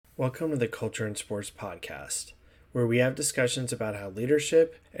Welcome to the Culture and Sports Podcast, where we have discussions about how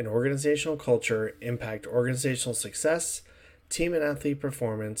leadership and organizational culture impact organizational success, team and athlete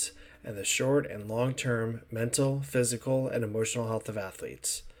performance, and the short and long-term mental, physical, and emotional health of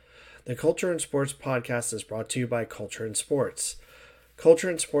athletes. The Culture and Sports Podcast is brought to you by Culture and Sports.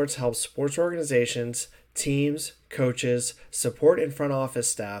 Culture and Sports helps sports organizations, teams, coaches, support and front office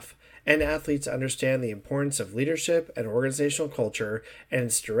staff, and athletes understand the importance of leadership and organizational culture and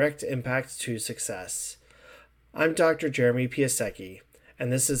its direct impact to success. I'm Dr. Jeremy Piasecki,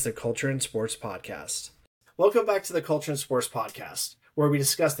 and this is the Culture and Sports Podcast. Welcome back to the Culture and Sports Podcast, where we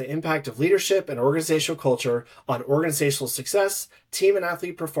discuss the impact of leadership and organizational culture on organizational success, team and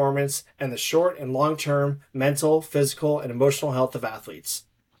athlete performance, and the short and long-term mental, physical, and emotional health of athletes.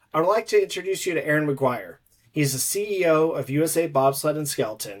 I would like to introduce you to Aron McGuire. He's the CEO of USA Bobsled and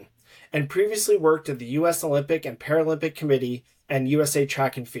Skeleton, and previously worked at the U.S. Olympic and Paralympic Committee and USA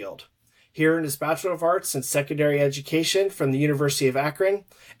Track and Field. He earned his Bachelor of Arts in Secondary Education from the University of Akron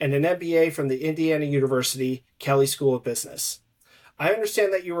and an MBA from the Indiana University Kelley School of Business. I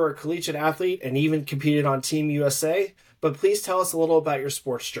understand that you were a collegiate athlete and even competed on Team USA, but please tell us a little about your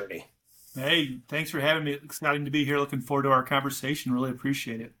sports journey. Hey, thanks for having me. Exciting to be here. Looking forward to our conversation. Really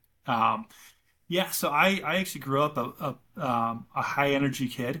appreciate it. So I actually grew up a high energy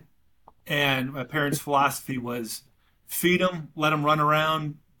kid. And my parents' philosophy was feed them, let them run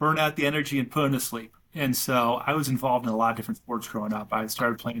around, burn out the energy, and put them to sleep. And so I was involved in a lot of different sports growing up. I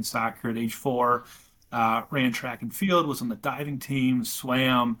started playing soccer at age 4, ran track and field, was on the diving team,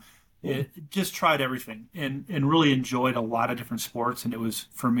 swam, just tried everything and really enjoyed a lot of different sports. And it was,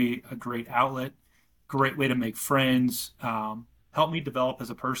 for me, a great outlet, great way to make friends, helped me develop as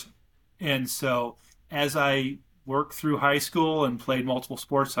a person. And so as I worked through high school and played multiple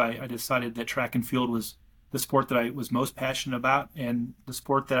sports, I decided that track and field was the sport that I was most passionate about and the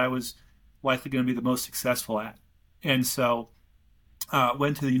sport that I was likely going to be the most successful at. And so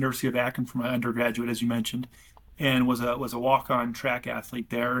went to the University of Akron for my undergraduate, as you mentioned, and was a walk-on track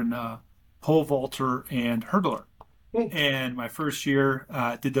athlete there, and pole vaulter and hurdler. And my first year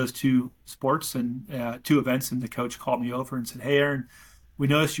did those two sports and two events, and the coach called me over and said, "Hey, Aron, we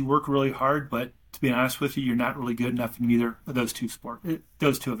noticed you work really hard, but to be honest with you, you're not really good enough in either of those two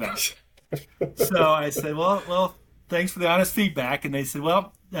events." So I said, well, thanks for the honest feedback. And they said,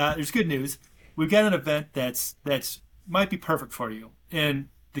 well, there's good news. We've got an event that's might be perfect for you. And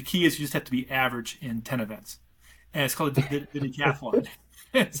the key is you just have to be average in 10 events. And it's called the decathlon.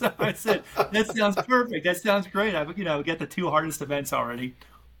 And so I said, that sounds perfect. That sounds great. I've got the two hardest events already,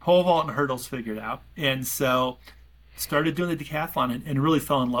 pole vault and hurdles figured out. And so started doing the decathlon and really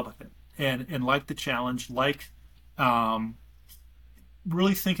fell in love with it. And like the challenge,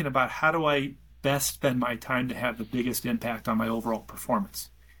 really thinking about how do I best spend my time to have the biggest impact on my overall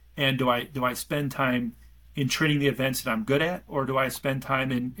performance. And do I spend time in training the events that I'm good at, or do I spend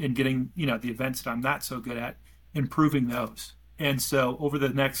time in getting the events that I'm not so good at, improving those? And so over the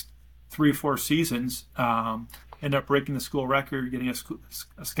next 3 or 4 seasons, ended up breaking the school record, getting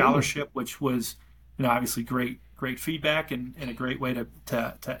a scholarship, which was obviously great feedback and a great way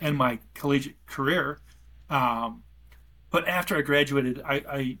to end my collegiate career. But after I graduated,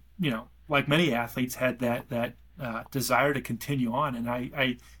 I like many athletes, had that desire to continue on. And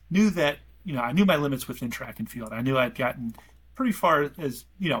I knew that, I knew my limits within track and field. I knew I'd gotten pretty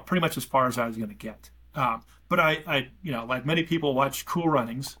much as far as I was going to get. But I like many people, watched Cool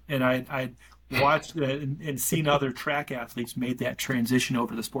Runnings, and I watched and seen other track athletes made that transition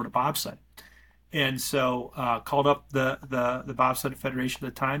over to the sport of bobsled. And so called up the Bobsled Federation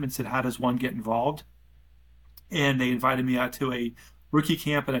at the time and said, how does one get involved? And they invited me out to a rookie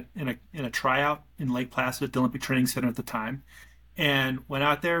camp and a tryout in Lake Placid at the Olympic Training Center at the time, and went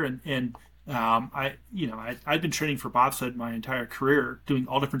out there and I'd been training for bobsled my entire career, doing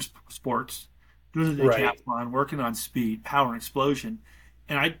all different sports, doing the decathlon, working on speed, power, and explosion,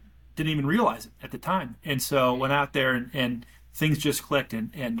 and I didn't even realize it at the time. And so went out there and things just clicked,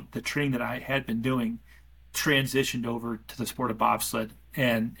 and the training that I had been doing transitioned over to the sport of bobsled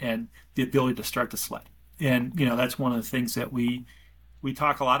and the ability to start the sled. And that's one of the things that we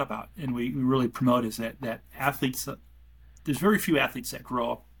talk a lot about, and we really promote, is that athletes, there's very few athletes that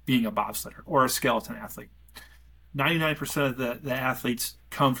grow up being a bobsledder or a skeleton athlete. 99% of the athletes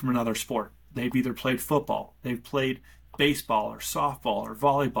come from another sport. They've either played football, they've played baseball or softball or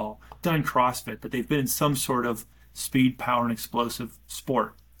volleyball, done CrossFit, but they've been in some sort of speed, power, and explosive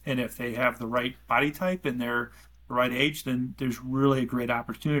sport. And if they have the right body type and they're the right age, then there's really a great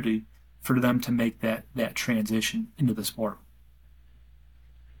opportunity for them to make that transition into the sport.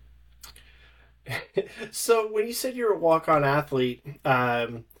 So when you said you're a walk-on athlete,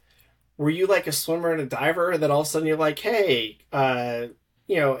 were you like a swimmer and a diver, and then all of a sudden you're like, hey,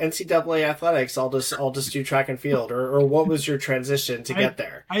 NCAA athletics, I'll just do track and field, or what was your transition to I get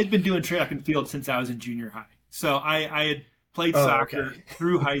there? I had been doing track and field since I was in junior high. So I had played Oh, okay. soccer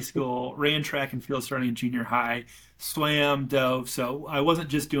through high school, ran track and field starting in junior high, swam, dove. So I wasn't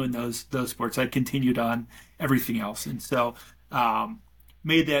just doing those sports. I continued on everything else, and so um,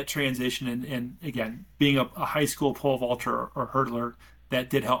 made that transition. And again, being a high school pole vaulter or hurdler, that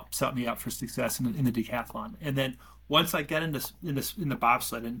did help set me up for success in the decathlon. And then once I got in the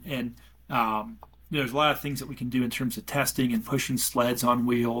bobsled and there's a lot of things that we can do in terms of testing and pushing sleds on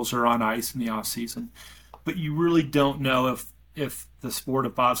wheels or on ice in the off season, but you really don't know if the sport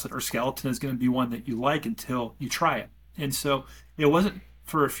of bobsled or skeleton is going to be one that you like until you try it. And so it wasn't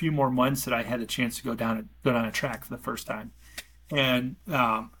for a few more months that I had a chance to go down a track for the first time. And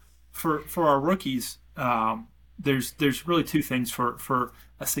for our rookies, there's really two things for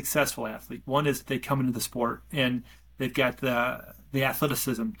a successful athlete. One is that they come into the sport and they've got the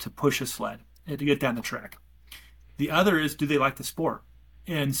athleticism to push a sled and to get down the track. The other is, do they like the sport?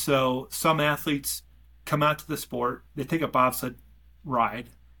 And so some athletes come out to the sport, they take a bobsled ride,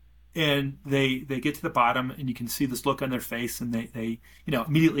 and they get to the bottom, and you can see this look on their face, and they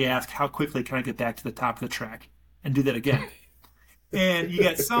immediately ask, how quickly can I get back to the top of the track, and do that again. And you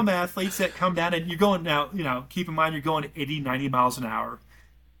got some athletes that come down, and you're going now, keep in mind you're going 80, 90 miles an hour,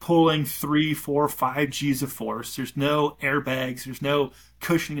 pulling 3, 4, 5 G's of force. There's no airbags, there's no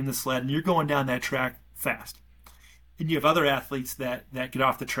cushioning in the sled, and you're going down that track fast. And you have other athletes that get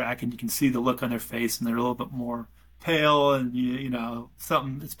off the track, and you can see the look on their face, and they're a little bit more pale, and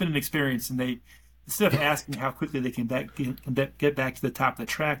something. It's been an experience, and they, instead of asking how quickly they can get back to the top of the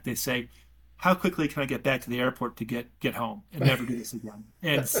track, they say, how quickly can I get back to the airport to get home and never do this again?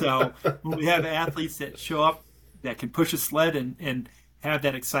 And so when we have athletes that show up that can push a sled and have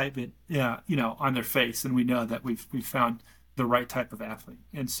that excitement, on their face, and we know that we've found the right type of athlete.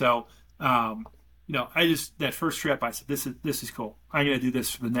 And so, I just, that first trip, I said, this is cool. I'm going to do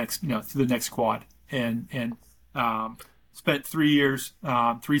this for the next, through the next quad, and spent 3 years,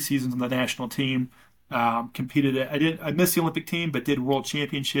 3 seasons on the national team. Competed. I missed the Olympic team, but did world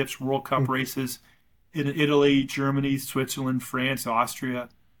championships, World Cup races in Italy, Germany, Switzerland, France, Austria,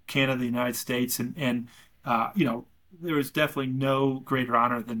 Canada, the United States, and there was definitely no greater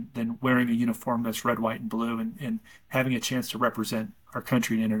honor than wearing a uniform that's red, white, and blue, and having a chance to represent our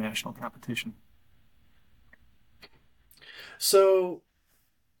country in international competition. So,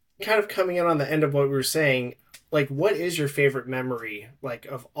 kind of coming in on the end of what we were saying, like, what is your favorite memory, like,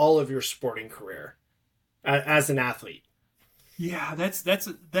 of all of your sporting career as an athlete? Yeah, that's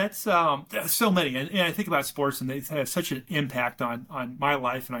so many, and I think about sports, and they have such an impact on my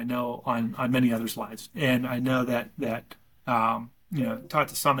life, and I know on many others' lives, and I know that talk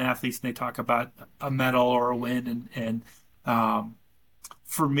to some athletes, and they talk about a medal or a win, and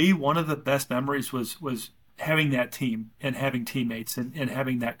for me, one of the best memories was having that team and having teammates and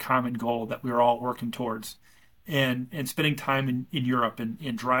having that common goal that we were all working towards, and spending time in Europe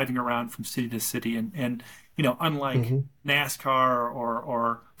and driving around from city to city, and unlike Mm-hmm. NASCAR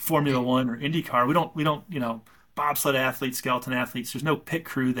or Formula One or IndyCar, we don't bobsled athletes, skeleton athletes. There's no pit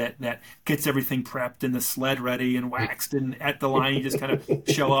crew that gets everything prepped and the sled ready and waxed, and at the line you just kind of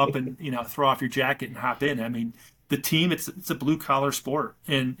show up and throw off your jacket and hop in. I mean, the team, it's a blue collar sport,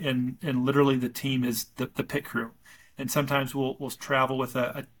 and literally the team is the pit crew. And sometimes we'll travel with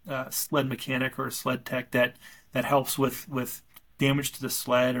a sled mechanic or a sled tech that helps with damage to the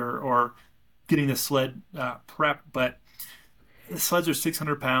sled or getting the sled prepped. But the sleds are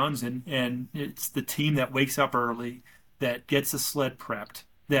 600 pounds, and it's the team that wakes up early, that gets the sled prepped,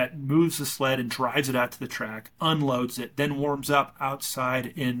 that moves the sled and drives it out to the track, unloads it, then warms up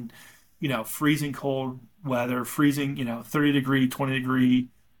outside in freezing cold weather, freezing 30 degree, 20 degree,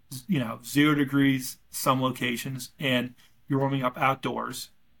 0 degrees some locations, and you're warming up outdoors.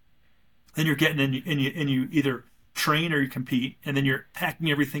 Then you're getting in, and you either train or you compete, and then you're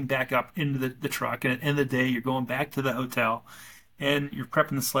packing everything back up into the truck. And at the end of the day, you're going back to the hotel, and you're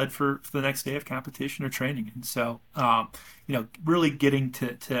prepping the sled for the next day of competition or training. And so, really getting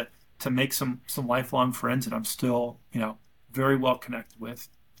to make some lifelong friends that I'm still, very well connected with.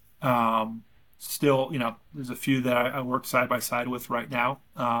 Still, there's a few that I work side by side with right now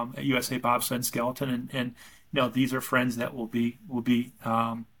at USA Bobsled and Skeleton, and these are friends that will be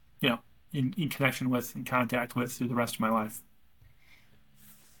in connection with, in contact with through the rest of my life.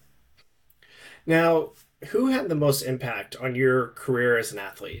 Now, who had the most impact on your career as an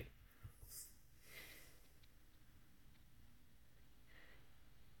athlete?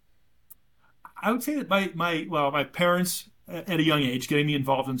 I would say that my parents at a young age, getting me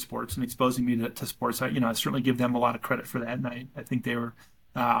involved in sports and exposing me to sports. I certainly give them a lot of credit for that, and I think they were,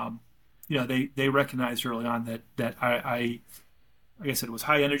 they recognized early on that I like I said, it was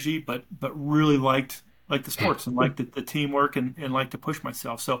high energy, but really liked the sports and liked the teamwork and liked to push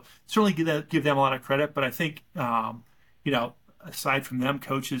myself. So certainly give them a lot of credit. But I think aside from them,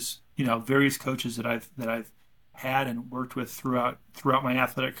 coaches, various coaches that I've had and worked with throughout my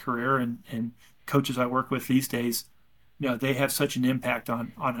athletic career and coaches I work with these days, they have such an impact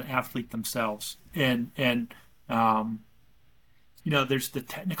on an athlete themselves. And there's the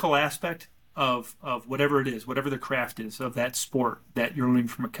technical aspect of whatever it is, whatever the craft is of that sport that you're learning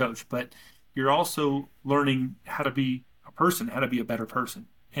from a coach, but you're also learning how to be a person, how to be a better person.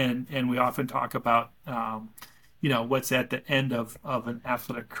 And we often talk about what's at the end of an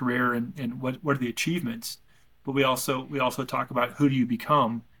athletic career and what are the achievements, but we also talk about who do you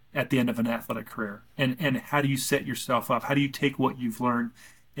become at the end of an athletic career, and how do you set yourself up, how do you take what you've learned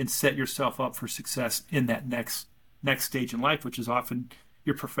and set yourself up for success in that next stage in life, which is often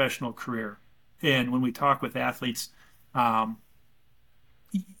your professional career. And when we talk with athletes,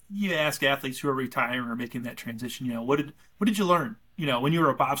 you ask athletes who are retiring or making that transition, what did you learn, when you were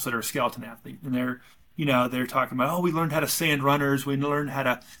a bobsled or a skeleton athlete? And they're talking about, we learned how to sand runners, we learned how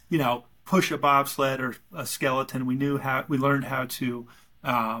to, push a bobsled or a skeleton. We learned how to,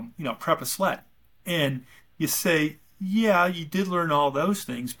 prep a sled. And you say, yeah, you did learn all those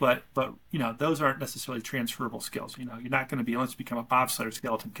things, but those aren't necessarily transferable skills. You're not going to be, unless you become a bobsled or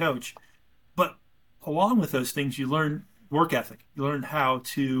skeleton coach. But along with those things, you learn work ethic. You learn how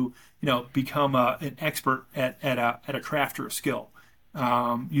to, become an expert at a craft or a skill.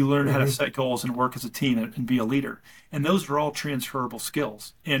 You learn how to set goals and work as a team and be a leader. And those are all transferable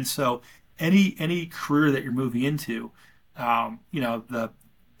skills. And so any career that you're moving into,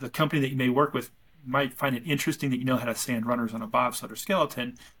 the company that you may work with might find it interesting that you know how to sand runners on a bobsled or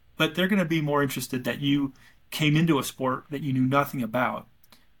skeleton, but they're going to be more interested that you came into a sport that you knew nothing about,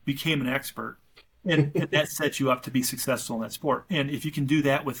 became an expert, and that sets you up to be successful in that sport. And if you can do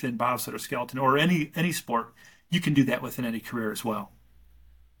that within bobsled or skeleton or any sport, you can do that within any career as well.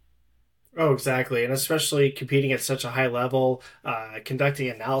 Oh, exactly. And especially competing at such a high level, conducting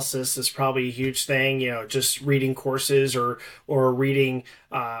analysis is probably a huge thing, just reading courses or reading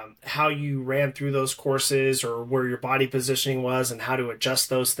how you ran through those courses or where your body positioning was and how to adjust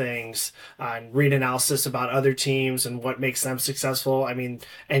those things, and read analysis about other teams and what makes them successful. I mean,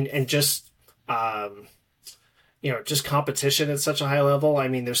 and just, just competition at such a high level. I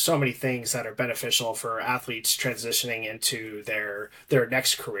mean, there's so many things that are beneficial for athletes transitioning into their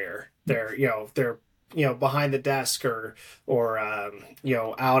next career. They're behind the desk or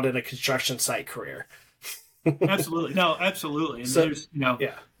out in a construction site career. Absolutely. No, absolutely. And So,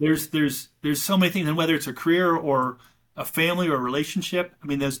 there's so many things, and whether it's a career or a family or a relationship, I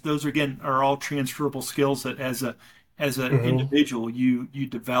mean, those again are all transferable skills that as an individual you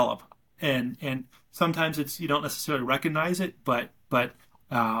develop. And sometimes you don't necessarily recognize it, but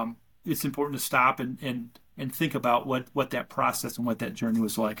it's important to stop and think about what that process and what that journey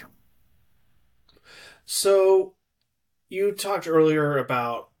was like. So you talked earlier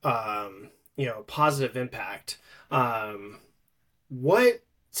about positive impact. Tell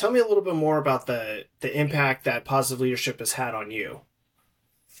me a little bit more about the impact that positive leadership has had on you.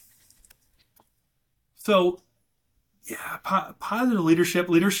 So, yeah, positive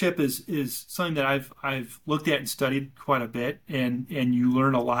leadership is something that I've looked at and studied quite a bit, and you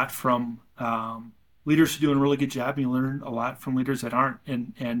learn a lot from leaders who do a really good job, and you learn a lot from leaders that aren't.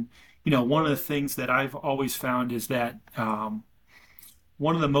 And one of the things that I've always found is that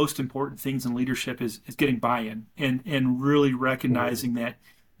one of the most important things in leadership is getting buy-in and really recognizing that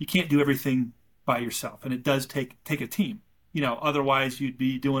you can't do everything by yourself, and it does take a team. Otherwise you'd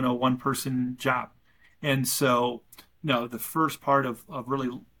be doing a one-person job. And so, the first part of really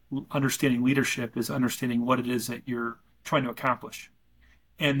understanding leadership is understanding what it is that you're trying to accomplish.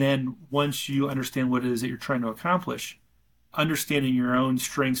 And then once you understand what it is that you're trying to accomplish, understanding your own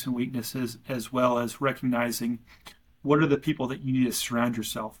strengths and weaknesses, as well as recognizing what are the people that you need to surround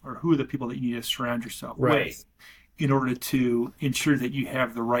yourself, or who are the people that you need to surround yourself with, in order to ensure that you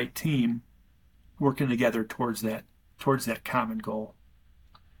have the right team working together towards that common goal.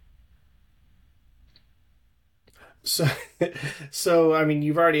 So I mean,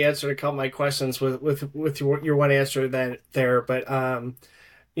 you've already answered a couple of my questions with your one answer there, but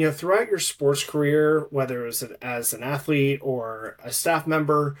throughout your sports career, whether it was as an athlete or a staff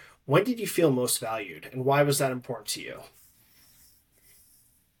member, when did you feel most valued, and why was that important to you?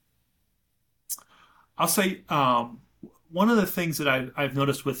 I'll say one of the things that I've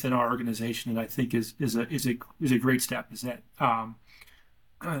noticed within our organization that I think is a great step is that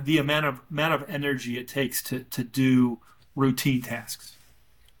the amount of energy it takes to do routine tasks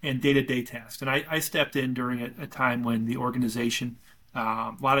and day-to-day tasks. And I stepped in during a time when the organization,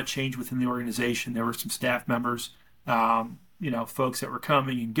 a lot of change within the organization. There were some staff members, folks that were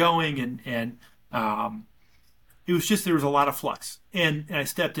coming and going, and it was just, there was a lot of flux. And I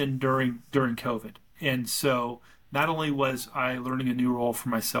stepped in during COVID. And so not only was I learning a new role for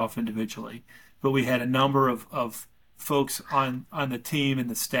myself individually, but we had a number of folks on the team and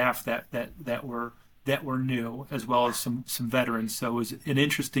the staff that were new, as well as some veterans. So it was an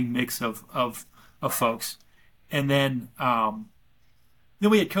interesting mix of folks. And then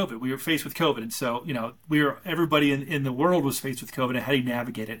we had COVID. We were faced with COVID, and so everybody in the world was faced with COVID and how do you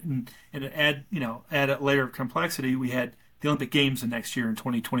navigate it? And add a layer of complexity. We had the Olympic Games the next year in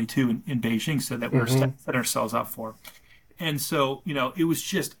 2022 in Beijing, so that we're setting ourselves up for. And so it was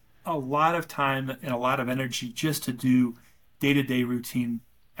just a lot of time and a lot of energy just to do day-to-day routine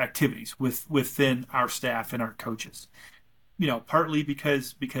activities within our staff and our coaches. Partly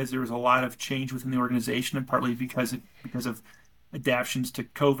because there was a lot of change within the organization, and partly because of adaptations to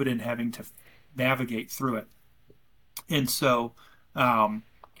COVID and having to navigate through it. And so,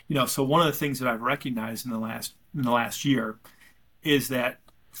 so one of the things that I've recognized in the last year is that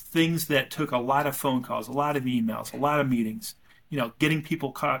things that took a lot of phone calls, a lot of emails, a lot of meetings, getting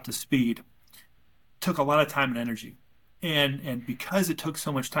people caught up to speed, took a lot of time and energy. And because it took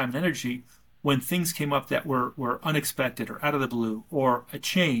so much time and energy, when things came up that were unexpected or out of the blue or a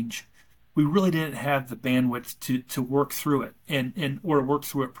change, we really didn't have the bandwidth to work through it or work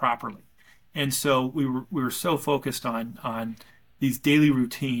through it properly. And so we were so focused on these daily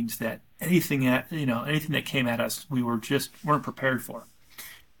routines that anything that came at us, we weren't prepared for.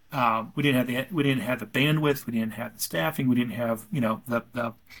 We didn't have the bandwidth, we didn't have the staffing, we didn't have we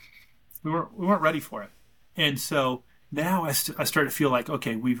weren't ready for it. And so now I start to feel like,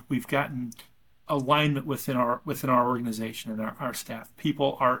 okay, we've gotten alignment within our organization and our staff.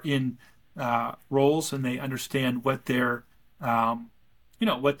 People are in roles, and they understand what their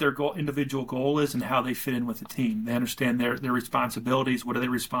individual goal is and how they fit in with the team. They understand their responsibilities. What are they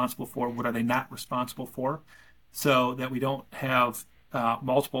responsible for? What are they not responsible for? So that we don't have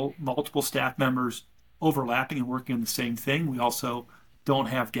multiple staff members overlapping and working on the same thing. We also don't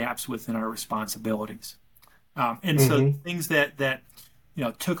have gaps within our responsibilities. So things that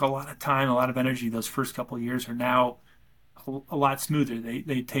took a lot of time, a lot of energy those first couple of years are now a lot smoother.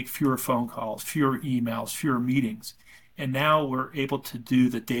 They take fewer phone calls, fewer emails, fewer meetings. And now we're able to do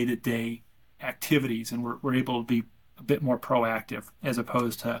the day-to-day activities, and we're able to be a bit more proactive as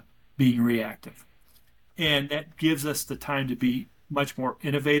opposed to being reactive. And that gives us the time to be much more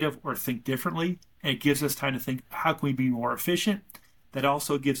innovative or think differently. And it gives us time to think, how can we be more efficient? That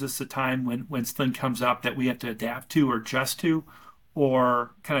also gives us the time when something comes up that we have to adapt to or adjust to,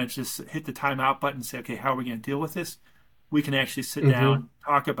 or kind of just hit the timeout button and say, okay, how are we going to deal with this? We can actually sit down,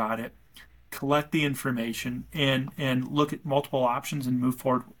 talk about it, collect the information, and look at multiple options and move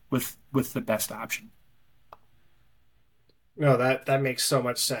forward with the best option. No, that makes so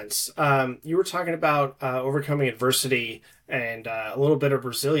much sense. You were talking about overcoming adversity and a little bit of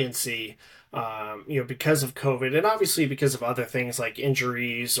resiliency, because of COVID, and obviously because of other things like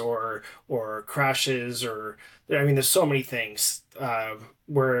injuries or crashes, there's so many things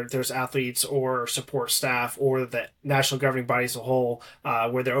where there's athletes or support staff or the national governing body as a whole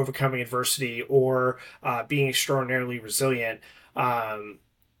where they're overcoming adversity or being extraordinarily resilient. Can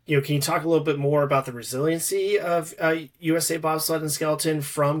you talk a little bit more about the resiliency of USA Bobsled and Skeleton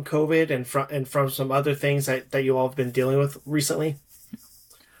from COVID and from some other things that you all have been dealing with recently?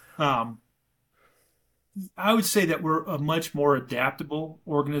 I would say that we're a much more adaptable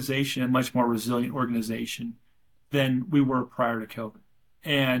organization and much more resilient organization than we were prior to COVID.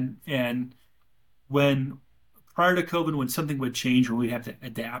 And when prior to COVID, when something would change or we'd have to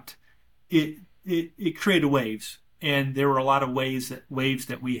adapt, it created waves. And there were a lot of waves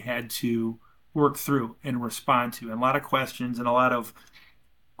that we had to work through and respond to, and a lot of questions and a lot of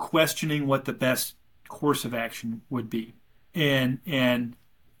questioning what the best course of action would be, and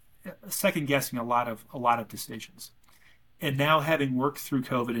second guessing a lot of decisions. And now having worked through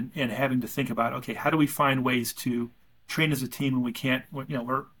COVID and having to think about, okay, how do we find ways to train as a team when we can't?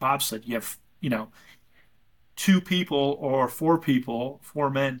 We're bobsled. You have 2 people or 4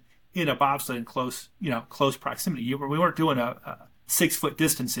 men in a bobsled in close proximity. We weren't doing a 6-foot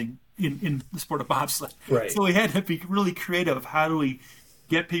distancing in the sport of bobsled. Right. So we had to be really creative of how do we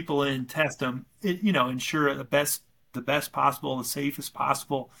get people in, test them, ensure the best possible, the safest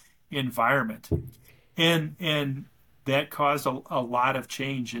possible environment. And that caused a lot of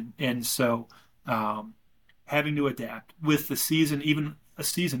change. And so having to adapt with the season, even a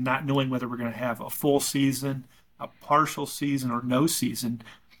season, not knowing whether we're going to have a full season, a partial season, or no season,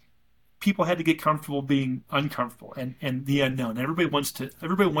 people had to get comfortable being uncomfortable and the unknown. Everybody wants to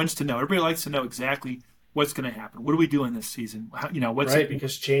know. Everybody likes to know exactly what's going to happen. What are we doing this season? What's right?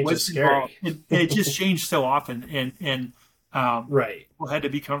 Because change is scary. And it just changed so often, and right. people had to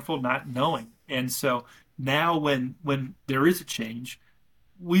be comfortable not knowing. And so now, when there is a change,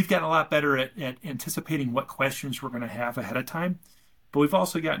 we've gotten a lot better at anticipating what questions we're going to have ahead of time, but we've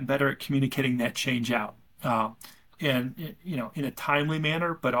also gotten better at communicating that change out, and in a timely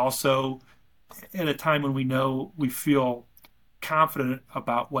manner, but also at a time when we feel confident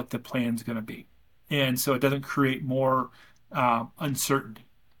about what the plan's going to be, and so it doesn't create more uncertainty.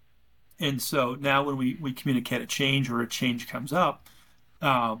 And so now, when we communicate a change or a change comes up,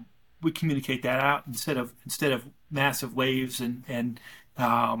 we communicate that out instead of massive waves and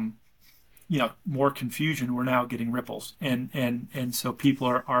more confusion. We're now getting ripples, and so people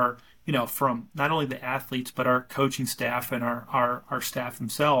are from not only the athletes but our coaching staff and our staff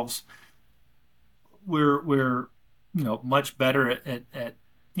themselves. We're much better at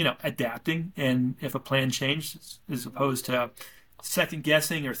adapting, and if a plan changes, as opposed to second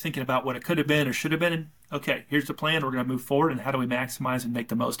guessing or thinking about what it could have been or should have been. Okay, here's the plan. We're going to move forward, and how do we maximize and make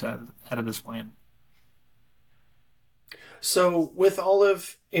the most out of this plan? So with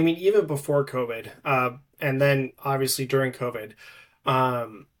even before COVID, and then obviously during COVID,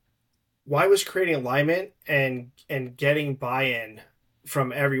 why was creating alignment and getting buy-in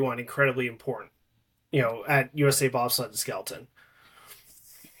from everyone incredibly important? At USA Bobsled and Skeleton.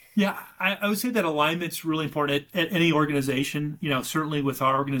 Yeah, I would say that alignment's really important at any organization. Certainly with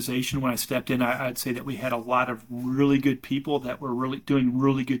our organization, when I stepped in, I'd say that we had a lot of really good people that were really doing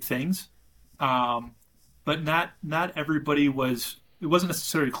really good things. But not everybody was. It wasn't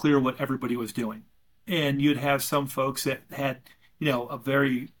necessarily clear what everybody was doing, and you'd have some folks that had, a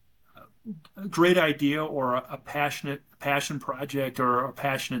very great idea or a passion project or a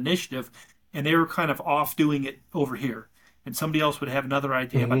passion initiative, and they were kind of off doing it over here. And somebody else would have another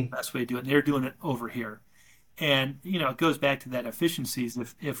idea about the best way to do it, and they're doing it over here. And it goes back to that efficiencies.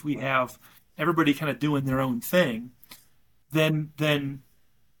 If we have everybody kind of doing their own thing, then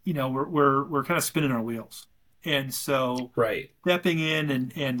we're kind of spinning our wheels. And so right. Stepping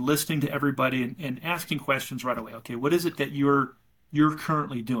in and listening to everybody and asking questions right away. Okay, what is it that you're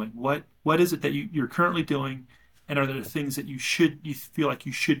currently doing? What is it that you're currently doing? And are there things that you feel like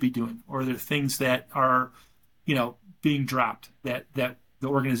you should be doing? Or are there things that are, being dropped that the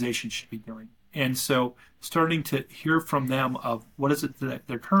organization should be doing? And so starting to hear from them of what is it that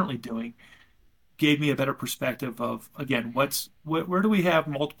they're currently doing gave me a better perspective of, again, where do we have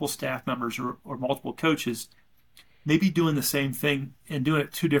multiple staff members or multiple coaches maybe doing the same thing and doing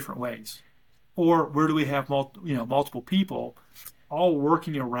it two different ways? Or where do we have multiple people all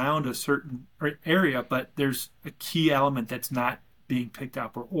working around a certain area, but there's a key element that's not being picked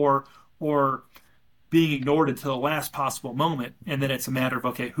up or being ignored until the last possible moment, and then it's a matter of,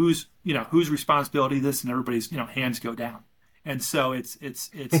 okay, whose responsibility this, and everybody's hands go down. And so it's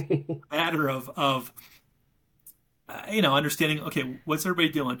a matter of understanding, okay, what's everybody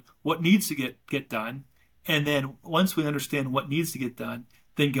doing, what needs to get done, and then once we understand what needs to get done,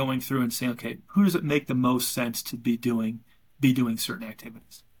 then going through and saying, okay, who does it make the most sense to be doing certain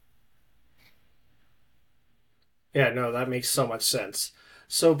activities? Yeah, no, that makes so much sense.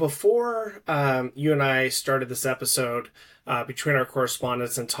 So before you and I started this episode, between our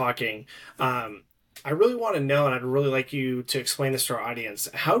correspondence and talking, I really want to know, and I'd really like you to explain this to our audience.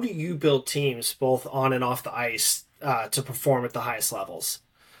 How do you build teams both on and off the ice to perform at the highest levels?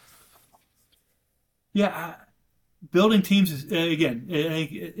 Yeah, building teams is, again, I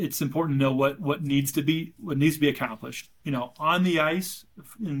think it's important to know what needs to be accomplished. On the ice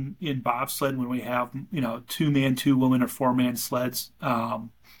in bobsled, when we have 2-man, 2-woman, or 4-man sleds,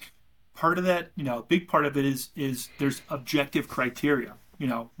 part of that, a big part of it is there's objective criteria.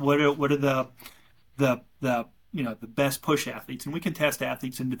 What are the best push athletes, and we can test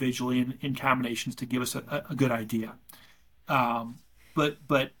athletes individually and in combinations to give us a good idea.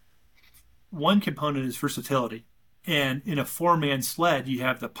 But one component is versatility. And in a 4-man sled, you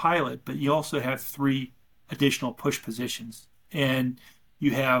have the pilot, but you also have 3 additional push positions. And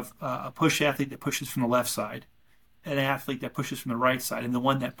you have a push athlete that pushes from the left side, an athlete that pushes from the right side, and the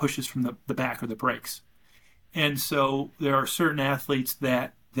one that pushes from the back or the brakes. And so there are certain athletes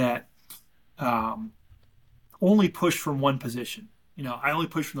that only push from one position. I only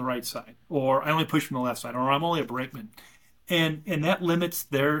push from the right side, or I only push from the left side, or I'm only a brakeman. And that limits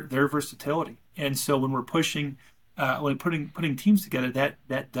their versatility. And so when we're pushing when putting teams together,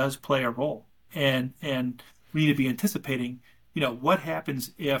 that does play a role, and we need to be anticipating, what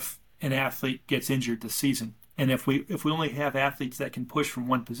happens if an athlete gets injured this season, and if we only have athletes that can push from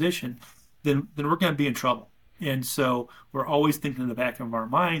one position, then we're going to be in trouble. And so we're always thinking in the back of our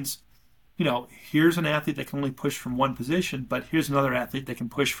minds, here's an athlete that can only push from one position, but here's another athlete that can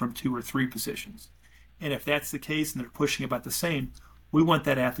push from two or three positions. And if that's the case and they're pushing about the same, we want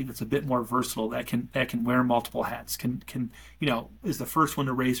that athlete that's a bit more versatile, that can wear multiple hats, can is the first one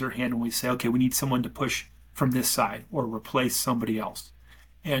to raise their hand when we say, okay, we need someone to push from this side or replace somebody else.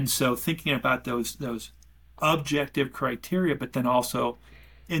 And so thinking about those objective criteria, but then also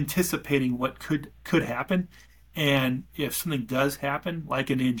anticipating what could happen. And if something does happen, like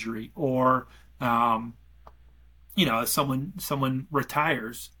an injury or if someone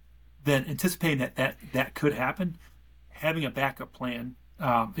retires, then anticipating that could happen, having a backup plan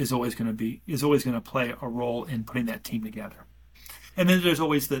is always going to play a role in putting that team together. And then there's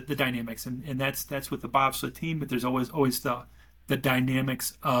always the dynamics, and that's with the bobsled team. But there's always the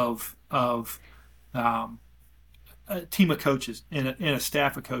dynamics of a team of coaches and a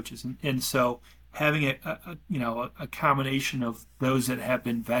staff of coaches, and so having a combination of those that have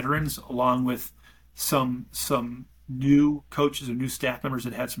been veterans along with some new coaches or new staff members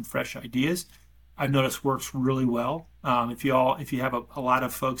that had some fresh ideas, I've noticed works really well. If you have a lot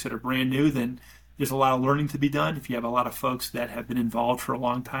of folks that are brand new, then there's a lot of learning to be done. If you have a lot of folks that have been involved for a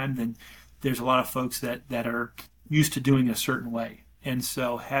long time, then there's a lot of folks that are used to doing a certain way. And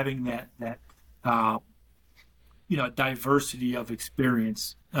so having that diversity of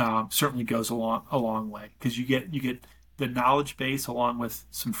experience certainly goes a long way, because you get the knowledge base along with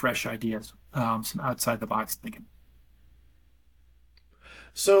some fresh ideas, some outside the box thinking.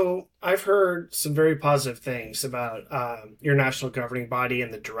 So I've heard some very positive things about your national governing body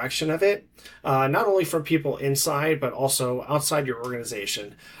and the direction of it, not only from people inside, but also outside your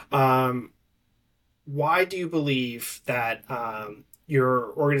organization. Why do you believe that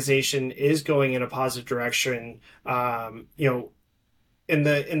your organization is going in a positive direction, in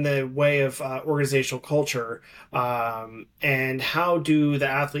the way of organizational culture, and how do the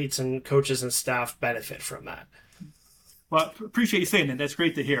athletes and coaches and staff benefit from that? Well, I appreciate you saying that. That's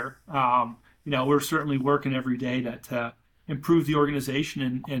great to hear. We're certainly working every day to improve the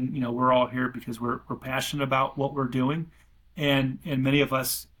organization, and we're all here because we're passionate about what we're doing, and many of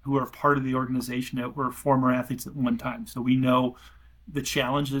us who are part of the organization that were former athletes at one time, so we know the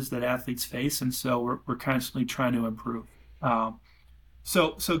challenges that athletes face, and so we're constantly trying to improve.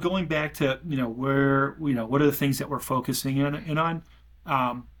 So going back to where what are the things that we're focusing in on?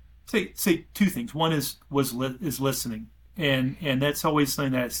 Say two things. One is listening. And that's always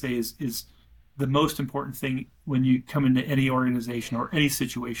something that I say is the most important thing when you come into any organization or any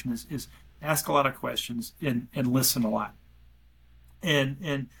situation is ask a lot of questions and listen a lot.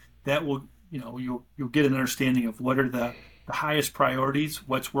 And that will, you'll get an understanding of what are the highest priorities,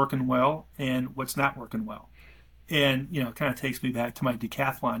 what's working well and what's not working well. And, it kind of takes me back to my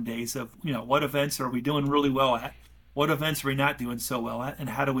decathlon days of, what events are we doing really well at? What events are we not doing so well at? And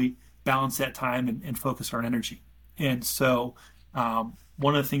how do we balance that time and focus our energy? And so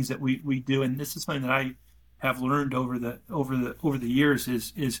one of the things that we do, and this is something that I have learned over the years,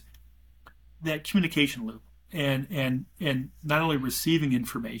 is that communication loop, and not only receiving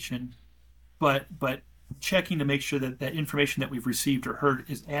information, but checking to make sure that information that we've received or heard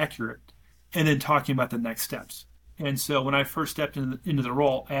is accurate, and then talking about the next steps. And so when I first stepped into the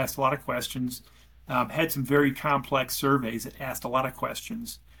role, I asked a lot of questions, had some very complex surveys that asked a lot of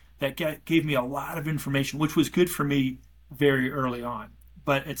questions that gave me a lot of information, which was good for me very early on.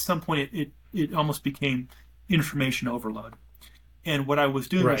 But at some point, it almost became information overload. And what I was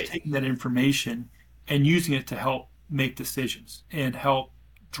doing was taking that information and using it to help make decisions and help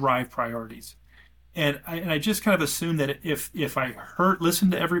drive priorities. And I just kind of assumed that if I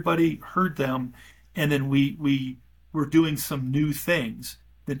listened to everybody, heard them, and then we were doing some new things,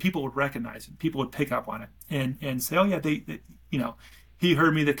 then people would recognize it. People would pick up on it and say, oh yeah, they he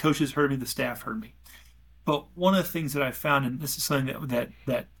heard me, the coaches heard me, the staff heard me. But one of the things that I found, and this is something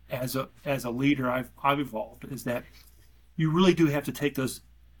that as a leader I've evolved, is that you really do have to take those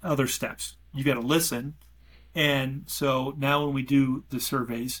other steps. You got to listen. And so now when we do the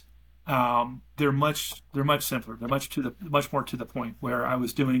surveys, they're much simpler. They're much more to the point. Where I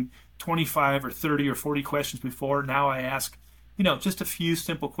was doing 25 or 30 or 40 questions before, now I ask, just a few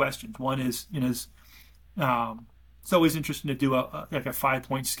simple questions. One is, it's always interesting to do a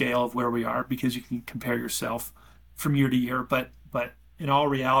 5-point scale of where we are, because you can compare yourself from year to year. But in all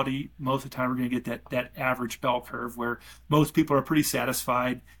reality, most of the time we're going to get that average bell curve where most people are pretty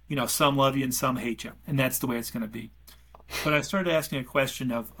satisfied. Some love you and some hate you, and that's the way it's going to be. But I started asking a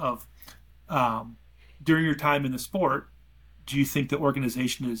question of during your time in the sport, do you think the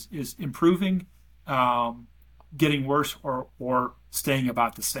organization is improving, getting worse, or staying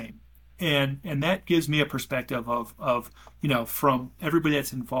about the same? And that gives me a perspective of from everybody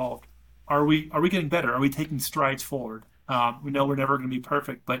that's involved. Are we getting better? Are we taking strides forward? We know we're never going to be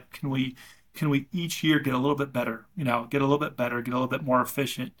perfect, but can we each year get a little bit better? Get a little bit better, get a little bit more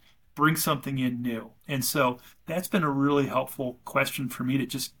efficient, bring something in new. And so that's been a really helpful question for me to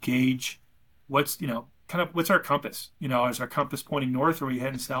just gauge what's what's our compass? Is our compass pointing north, or are we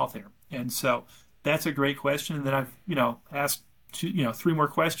heading south here? And so that's a great question. And then I've asked three more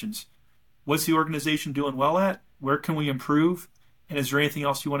questions. What's the organization doing well at? Where can we improve? And is there anything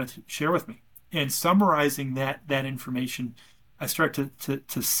else you want to share with me? And summarizing that information, I start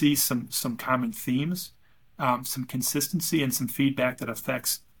to see some common themes, some consistency, and some feedback that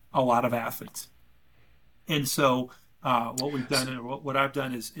affects a lot of athletes. And so what we've done, and what I've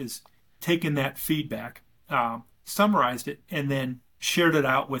done is taken that feedback, summarized it, and then shared it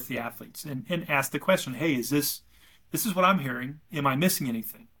out with the athletes and asked the question, hey, this is what I'm hearing. Am I missing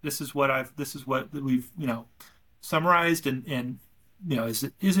anything? This is what we've summarized, and is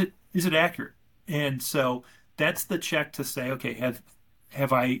it accurate? And so that's the check to say, okay,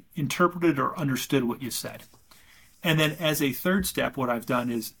 have I interpreted or understood what you said? And then as a third step, what I've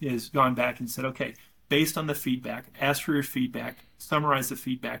done is gone back and said, okay, based on the feedback, ask for your feedback, summarize the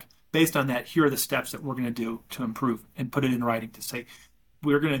feedback. Based on that, here are the steps that we're going to do to improve, and put it in writing to say,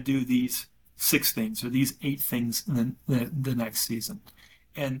 we're going to do these 6 things or these 8 things in the next season.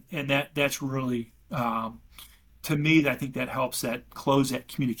 And that's really, to me, I think that helps that close that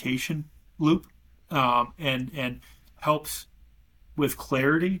communication loop, and helps with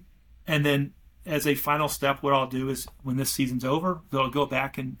clarity. And then as a final step, what I'll do is when this season's over, they'll go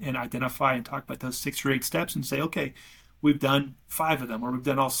back and identify and talk about those 6 or 8 steps and say, okay, we've done 5 of them, or we've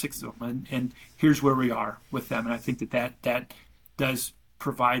done all 6 of them, and here's where we are with them. And I think that does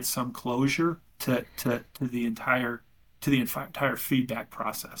provide some closure to the entire feedback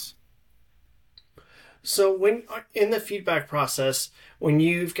process. So when in the feedback process, when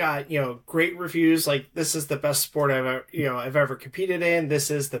you've got, great reviews, like this is the best sport I've ever competed in,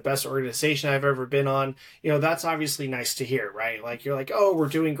 this is the best organization I've ever been on, that's obviously nice to hear, right? Like you're like, oh, we're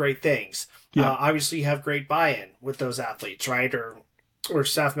doing great things. Yeah. Obviously you have great buy-in with those athletes, right? Or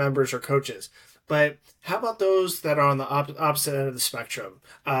staff members or coaches. But how about those that are on the opposite end of the spectrum?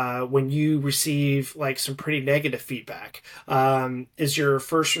 When you receive like some pretty negative feedback, is your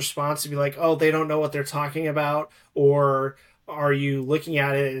first response to be like, oh, they don't know what they're talking about? Or are you looking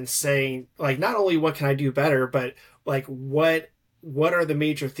at it and saying, like, not only what can I do better, but like what are the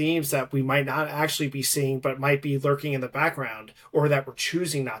major themes that we might not actually be seeing, but might be lurking in the background, or that we're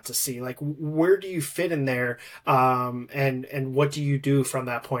choosing not to see? Like, where do you fit in there? And what do you do from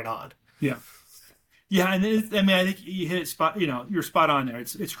that point on? Yeah. Yeah, and I think you hit it spot. You're spot on there.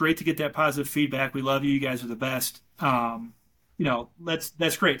 It's great to get that positive feedback. We love you. You guys are the best.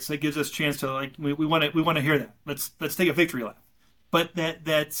 That's great. So it gives us a chance to we want to hear that. Let's take a victory lap. But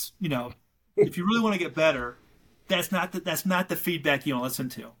that's if you really want to get better, that's not the feedback you want to listen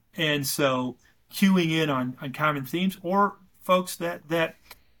to. And so cueing in on common themes, or folks that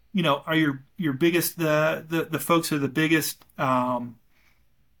are your biggest the folks who are the biggest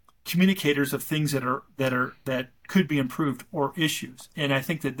communicators of things that could be improved, or issues. And I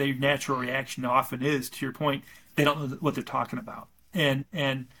think that their natural reaction often is, to your point, they don't know what they're talking about. But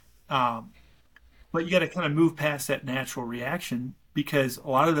you got to kind of move past that natural reaction, because a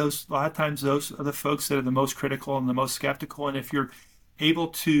lot of times those are the folks that are the most critical and the most skeptical. And if you're able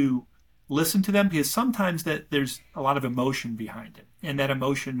to listen to them, because sometimes that there's a lot of emotion behind it, and that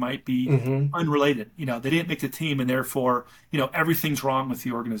emotion might be unrelated. They didn't make the team, and therefore, everything's wrong with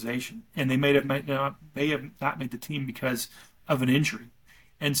the organization, and they may have not made the team because of an injury.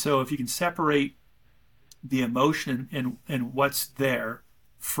 And so if you can separate the emotion and what's there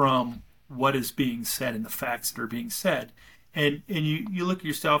from what is being said and the facts that are being said, and you look at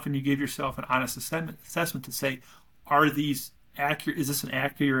yourself and you give yourself an honest assessment to say, are these accurate? Is this an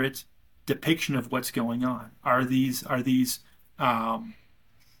accurate depiction of what's going on? Are these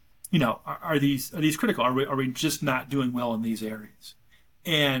critical? Are we just not doing well in these areas?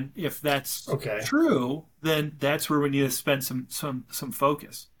 And if that's true, then that's where we need to spend some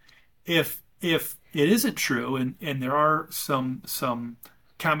focus. If it isn't true, and there are some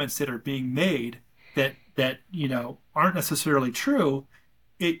comments that are being made that aren't necessarily true,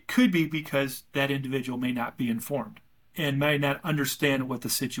 it could be because that individual may not be informed. and might not understand what the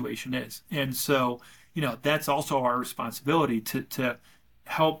situation is. And so, that's also our responsibility to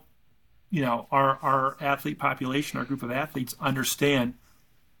help, our athlete population, our group of athletes understand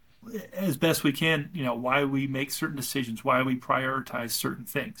as best we can, why we make certain decisions, why we prioritize certain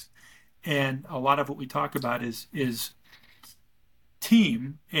things. And a lot of what we talk about is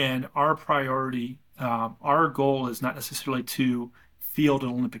team, and our priority, our goal is not necessarily to field an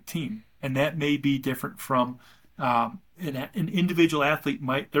Olympic team. And that may be different from an individual athlete.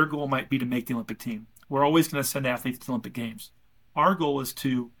 Their goal might be to make the Olympic team. We're always going to send athletes to the Olympic Games. Our goal is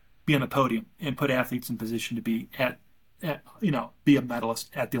to be on the podium and put athletes in position to be be a medalist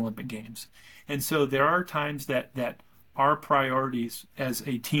at the Olympic Games. And so there are times that our priorities as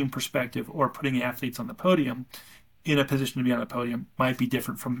a team perspective, or putting athletes on the podium in a position to be on the podium, might be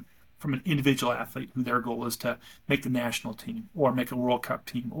different from an individual athlete who their goal is to make the national team or make a World Cup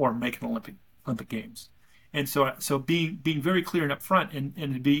team or make an Olympic Games. And so being very clear and upfront,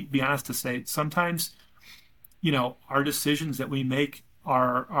 and to be honest, to say sometimes, our decisions that we make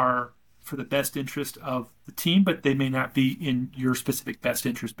are for the best interest of the team, but they may not be in your specific best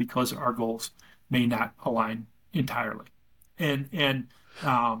interest because our goals may not align entirely. And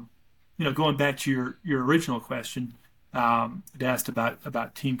going back to your original question, it asked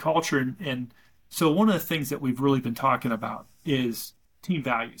about team culture, and so one of the things that we've really been talking about is team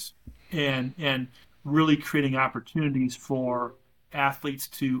values, and really creating opportunities for athletes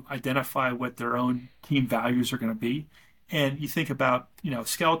to identify what their own team values are going to be. And you think about,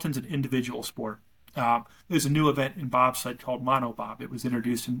 skeleton's an individual sport. There's a new event in bobsled called monobob. It was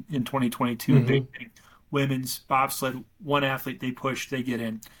introduced in 2022 in Beijing. Women's bobsled, one athlete they push, they get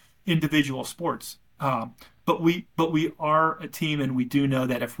in. Individual sports. But we are a team, and we do know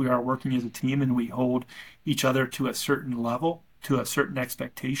that if we are working as a team and we hold each other to a certain level, to a certain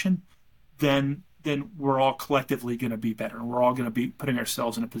expectation, then we're all collectively going to be better. And we're all going to be putting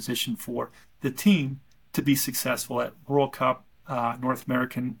ourselves in a position for the team to be successful at World Cup, North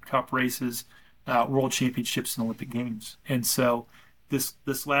American Cup races, World Championships, and Olympic Games. And so this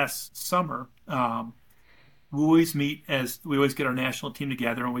last summer, we always get our national team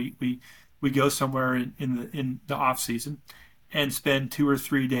together, and we go somewhere in the off season and spend 2 or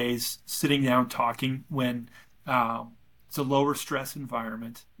 3 days sitting down talking when it's a lower stress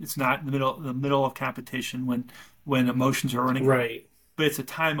environment. It's not in the middle of competition when emotions are running right. But it's a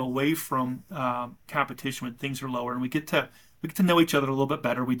time away from competition when things are lower, and we get to know each other a little bit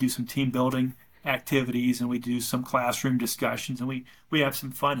better. We do some team building activities, and we do some classroom discussions, and we have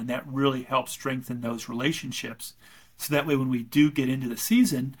some fun, and that really helps strengthen those relationships. So that way, when we do get into the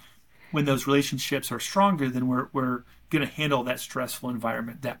season, when those relationships are stronger, then we're going to handle that stressful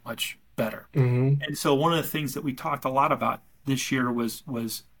environment that much better. Mm-hmm. And so one of the things that we talked a lot about this year was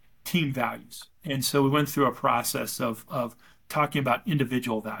team values. And so we went through a process of talking about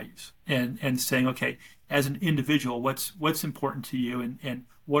individual values and saying, okay, as an individual, what's important to you, and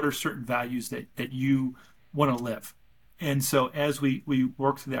what are certain values that you want to live. And so as we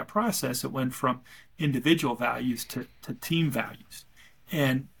worked through that process, it went from individual values to team values.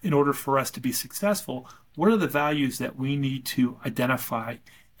 And in order for us to be successful, what are the values that we need to identify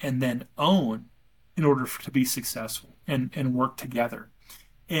and then own in order to be successful and work together?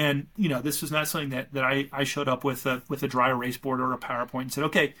 And, this was not something that I showed up with a dry erase board or a PowerPoint and said,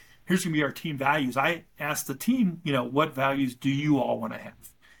 okay, here's going to be our team values. I asked the team, what values do you all want to have?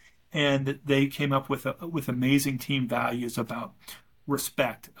 And they came up with amazing team values about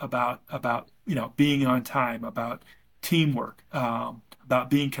respect, about being on time, about teamwork, about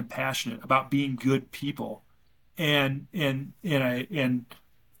being compassionate, about being good people. And the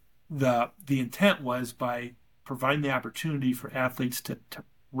intent was, by providing the opportunity for athletes to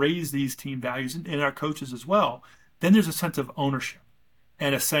raise these team values, and our coaches as well, then there's a sense of ownership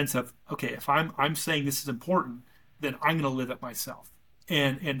and a sense of, okay, if I'm saying this is important, then I'm going to live it myself,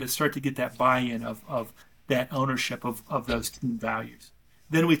 and to start to get that buy-in of that ownership of those team values.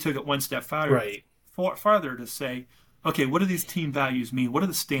 Then we took it one step farther to say, okay, what do these team values mean? What are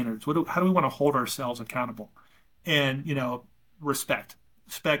the standards? How do we want to hold ourselves accountable? And respect.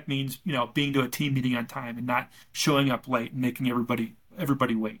 Respect means being to a team meeting on time and not showing up late and making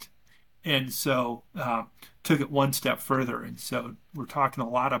everybody wait. And so took it one step further. And so we're talking a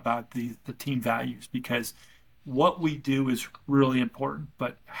lot about the team values, because what we do is really important,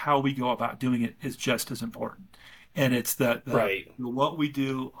 but how we go about doing it is just as important. And it's what we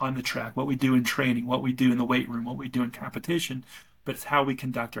do on the track, what we do in training, what we do in the weight room, what we do in competition, but it's how we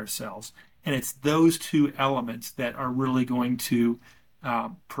conduct ourselves. And it's those two elements that are really going to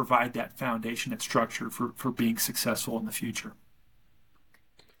provide that foundation, that structure for being successful in the future.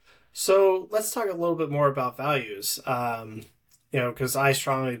 So let's talk a little bit more about values. Because I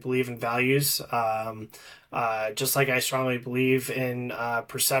strongly believe in values, just like I strongly believe in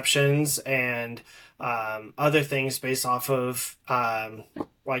perceptions and other things based off of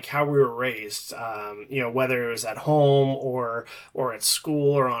like how we were raised. Whether it was at home or at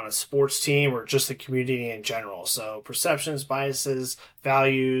school or on a sports team or just the community in general. So perceptions, biases,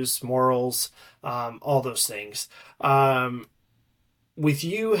 values, morals, all those things. With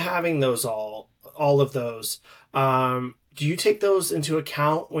you having those all of those, do you take those into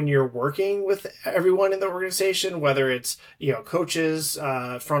account when you're working with everyone in the organization, whether it's, coaches,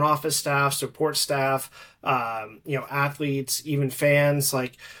 front office staff, support staff, athletes, even fans?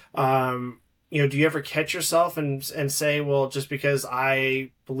 Like, do you ever catch yourself and say, well, just because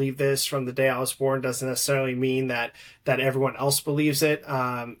I believe this from the day I was born doesn't necessarily mean that everyone else believes it?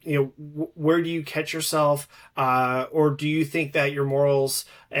 Where do you catch yourself? Or do you think that your morals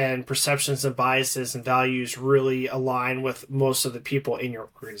and perceptions and biases and values really align with most of the people in your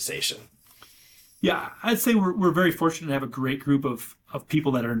organization? Yeah, I'd say we're very fortunate to have a great group of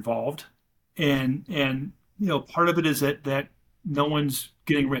people that are involved. And part of it is that no one's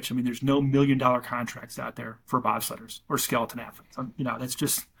getting rich. I mean, there's no $1 million contracts out there for bobsledders or skeleton athletes. That's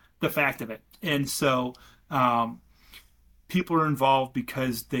just the fact of it. And so people are involved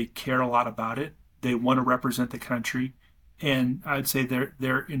because they care a lot about it. They want to represent the country, and I'd say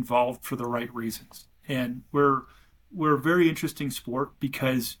they're involved for the right reasons. And we're a very interesting sport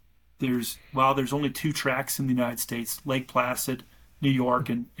because there's only 2 tracks in the United States: Lake Placid, New York,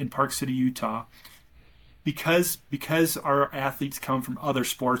 and Park City, Utah. Because our athletes come from other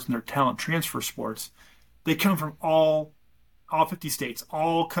sports and they're talent transfer sports, they come from all 50 states,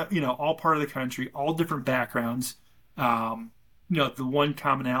 all part of the country, all different backgrounds. The one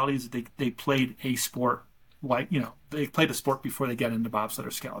commonality is that they played a sport, they played a sport before they got into bobsled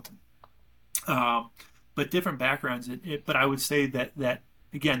or skeleton. But different backgrounds. But I would say that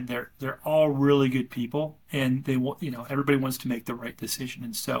again, they're all really good people, and everybody wants to make the right decision.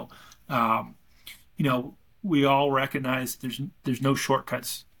 And so we all recognize there's no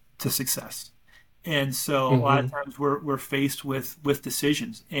shortcuts to success. And so a lot of times we're faced with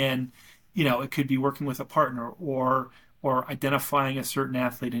decisions, and it could be working with a partner or identifying a certain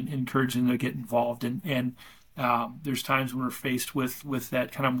athlete and encouraging them to get involved. And there's times when we're faced with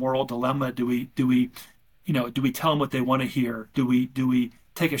that kind of moral dilemma. Do we tell them what they want to hear? Do we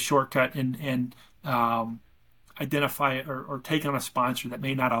take a shortcut and identify or take on a sponsor that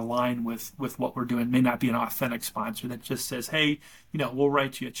may not align with what we're doing, may not be an authentic sponsor that just says, hey, we'll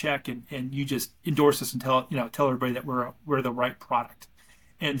write you a check and you just endorse us and tell everybody that we're the right product.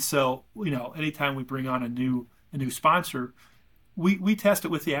 And so, anytime we bring on a new sponsor, we test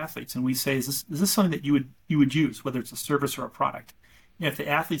it with the athletes and we say, is this something that you would use, whether it's a service or a product? And if the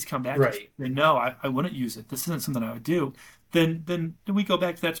athletes come back and say, no, I wouldn't use it, this isn't something I would do, then we go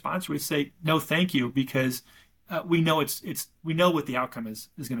back to that sponsor. We say, no, thank you, because we know we know what the outcome is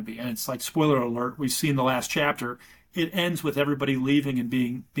going to be. And it's like, spoiler alert, we see in the last chapter, it ends with everybody leaving and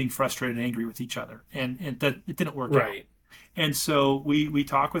being frustrated and angry with each other. And that it didn't work out. And so we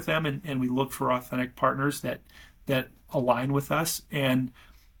talk with them and we look for authentic partners that align with us. And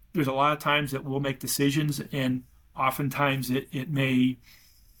there's a lot of times that we'll make decisions, and oftentimes it may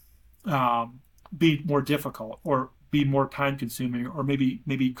be more difficult or be more time consuming or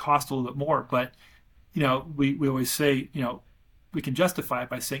maybe cost a little bit more. But we always say, we can justify it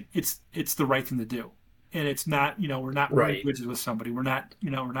by saying it's the right thing to do. And it's not, we're not running bridges with somebody. We're not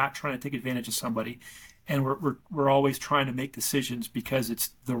trying to take advantage of somebody. And we're always trying to make decisions because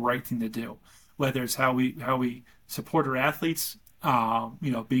it's the right thing to do. Whether it's how we support our athletes,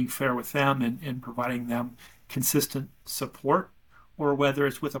 being fair with them and providing them consistent support, or whether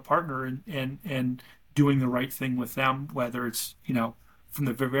it's with a partner and doing the right thing with them, whether it's, from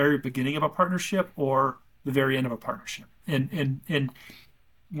the very beginning of a partnership or the very end of a partnership. And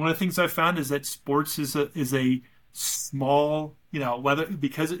one of the things I've found is that sports is a small,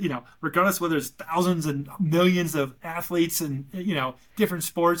 regardless of whether it's thousands and millions of athletes and, different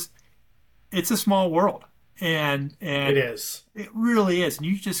sports, it's a small world. And it is. It really is. And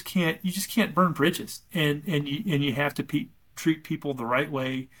you just can't burn bridges. And you have to treat people the right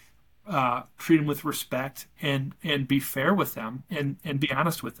way. Treat them with respect and be fair with them and be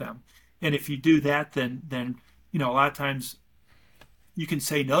honest with them. And if you do that, then a lot of times you can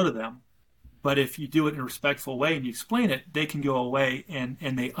say no to them. But if you do it in a respectful way and you explain it, they can go away and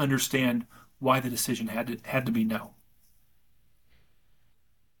they understand why the decision had to be no.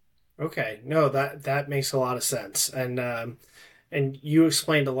 Okay, no, that makes a lot of sense. And and you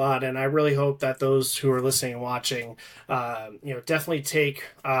explained a lot, and I really hope that those who are listening and watching, definitely take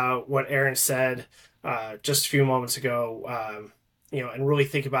what Aaron said just a few moments ago, and really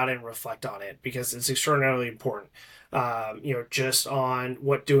think about it and reflect on it, because it's extraordinarily important. Just on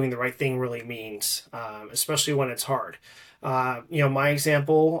what doing the right thing really means, especially when it's hard. My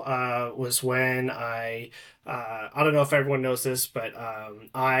example was when I don't know if everyone knows this, but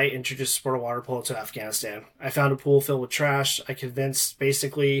I introduced sport of water polo to Afghanistan. I found a pool filled with trash. I convinced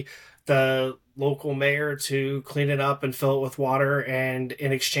basically the local mayor to clean it up and fill it with water, and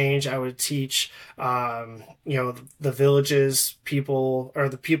in exchange I would teach the village's people, or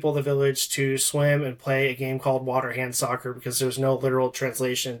the people of the village, to swim and play a game called water hand soccer, because there's no literal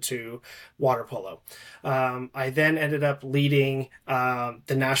translation to water polo. I then ended up leading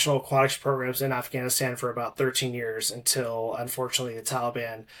the national aquatics programs in Afghanistan for about 13 years, until unfortunately the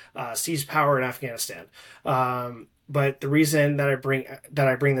Taliban seized power in Afghanistan. But the reason that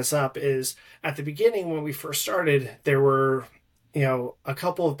I bring this up is, at the beginning when we first started, there were a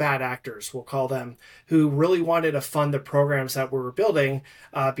couple of bad actors, we'll call them, who really wanted to fund the programs that we were building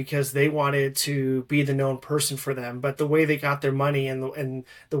because they wanted to be the known person for them. But the way they got their money, and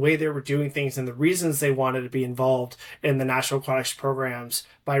the way they were doing things, and the reasons they wanted to be involved in the national aquatics programs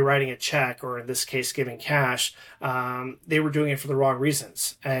by writing a check, or in this case giving cash, they were doing it for the wrong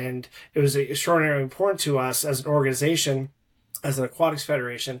reasons. And it was extraordinarily important to us as an organization, as an aquatics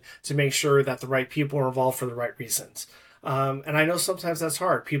federation, to make sure that the right people are involved for the right reasons. And I know sometimes that's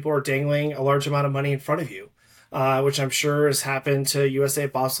hard. People are dangling a large amount of money in front of you, which I'm sure has happened to USA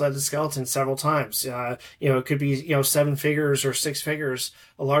Bobsled and Skeleton several times. It could be, 7 figures or 6 figures,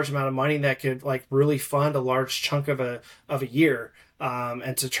 a large amount of money that could really fund a large chunk of a year,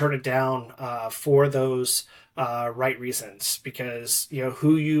 and to turn it down for those right reasons, because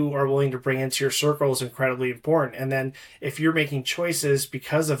who you are willing to bring into your circle is incredibly important. And then if you're making choices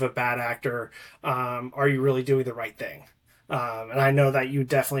because of a bad actor, are you really doing the right thing? And I know that you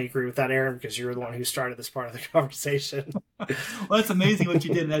definitely agree with that, Aaron, because you were the one who started this part of the conversation. Well, that's amazing what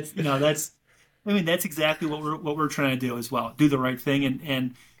you did. That's exactly what we're trying to do as well. Do the right thing,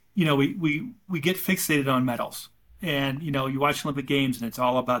 and we get fixated on medals, and you watch Olympic Games and it's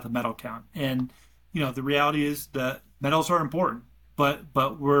all about the medal count, and the reality is that medals are important, but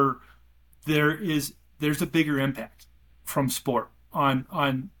there's a bigger impact from sport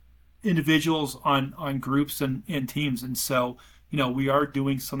on individuals, on groups and teams. And so we are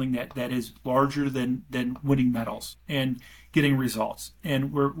doing something that is larger than winning medals and getting results,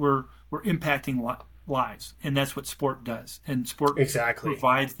 and we're impacting lives, and that's what sport does. And sport exactly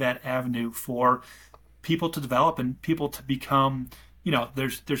provides that avenue for people to develop and people to become,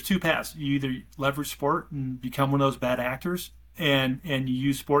 there's 2 paths. You either leverage sport and become one of those bad actors, and you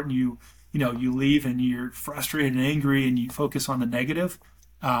use sport and you leave and you're frustrated and angry and you focus on the negative,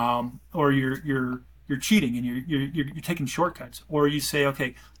 or you're cheating and you're taking shortcuts, or you say,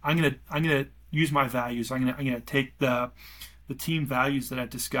 okay, I'm gonna use my values. I'm gonna take the team values that I've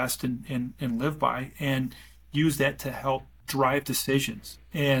discussed and live by, and use that to help drive decisions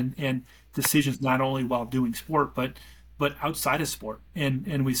and decisions, not only while doing sport but outside of sport.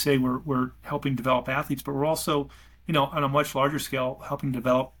 And we say we're helping develop athletes, but we're also on a much larger scale helping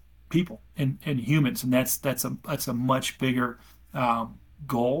develop people and humans, and that's a much bigger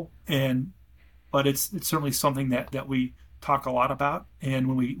goal. But it's certainly something that we talk a lot about. And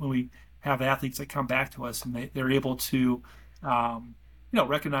when we have athletes that come back to us and they're able to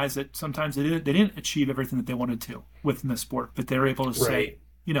recognize that sometimes they didn't achieve everything that they wanted to within the sport, but they're able to say,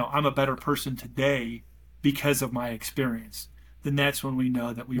 I'm a better person today because of my experience, then that's when we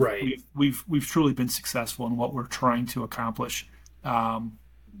know that we've truly been successful in what we're trying to accomplish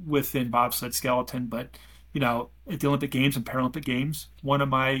within bobsled skeleton. But at the Olympic Games and Paralympic Games, one of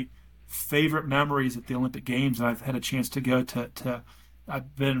my favorite memories at the Olympic Games, and I've had a chance to go to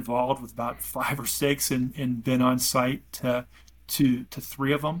I've been involved with about 5 or 6 and been on site to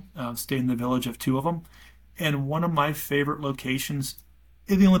 3 of them, stayed in the village of 2 of them. And one of my favorite locations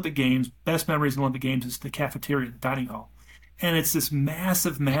in the Olympic Games, best memories in the Olympic Games, is the cafeteria, the dining hall. And it's this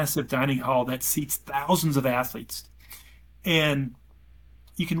massive, massive dining hall that seats thousands of athletes. And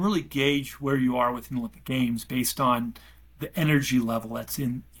you can really gauge where you are within the Olympic Games based on the energy level that's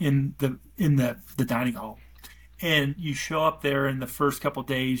in the dining hall. And you show up there in the first couple of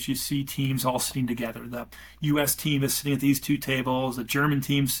days, you see teams all sitting together. The U.S. team is sitting at these 2 tables. The German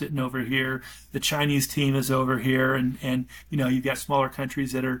team's sitting over here. The Chinese team is over here. And you've got smaller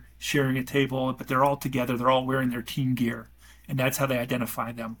countries that are sharing a table, but they're all together. They're all wearing their team gear. And that's how they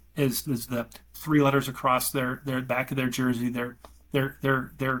identify them, is the 3 letters across their back of their jersey,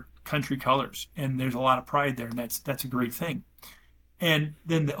 their country colors. And there's a lot of pride there, and that's a great thing. And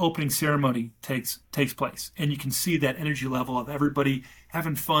then the opening ceremony takes place, and you can see that energy level of everybody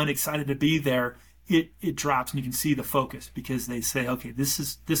having fun, excited to be there. It drops, and you can see the focus because they say, okay, this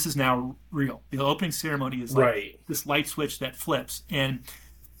is now real. The opening ceremony is like Right. this light switch that flips, and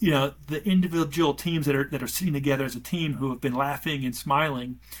the individual teams that are sitting together as a team who have been laughing and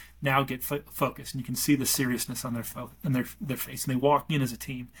smiling now get focused, and you can see the seriousness on their face. And they walk in as a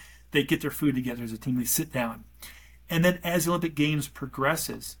team, they get their food together as a team, they sit down, and then as the Olympic Games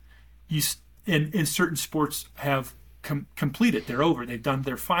progresses, in certain sports have completed, they're over, they've done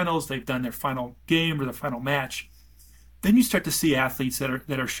their finals, they've done their final game or their final match. Then you start to see athletes that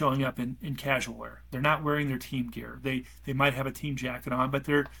are showing up in casual wear. They're not wearing their team gear. They might have a team jacket on, but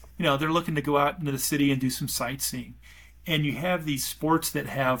they're looking to go out into the city and do some sightseeing. And you have these sports that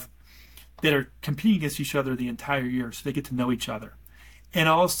are competing against each other the entire year, so they get to know each other. And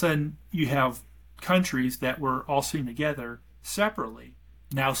all of a sudden, you have countries that were all sitting together separately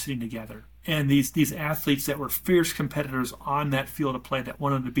now sitting together. And these athletes that were fierce competitors on that field of play that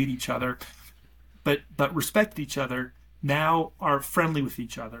wanted to beat each other, but respected each other, now are friendly with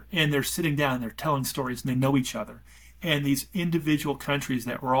each other. And they're sitting down, they're telling stories, and they know each other. And these individual countries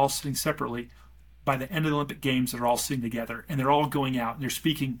that were all sitting separately, by the end of the Olympic Games, they're all sitting together, and they're all going out, and they're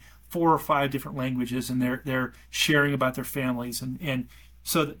speaking 4 or 5 different languages, and they're sharing about their families. And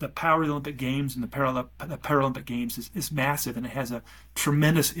so the power of the Olympic Games and the Paralympic Games is massive, and it has a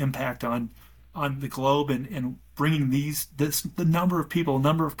tremendous impact on the globe, and bringing the number of people,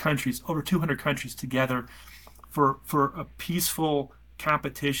 number of countries, over 200 countries together for a peaceful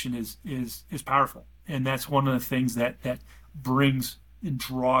competition is powerful. And that's one of the things that brings and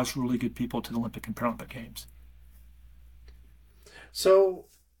draws really good people to the Olympic and Paralympic Games. So,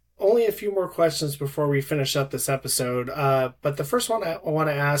 only a few more questions before we finish up this episode. But the first one I want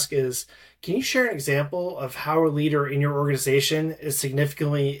to ask is, can you share an example of how a leader in your organization is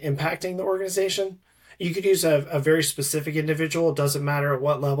significantly impacting the organization? You could use a very specific individual. It doesn't matter at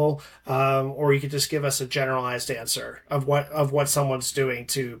what level, or you could just give us a generalized answer of what someone's doing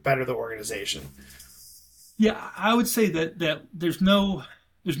to better the organization. Yeah, I would say that there's no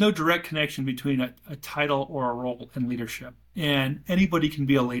direct connection between a title or a role in leadership, and anybody can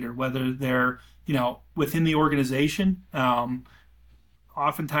be a leader, whether they're within the organization.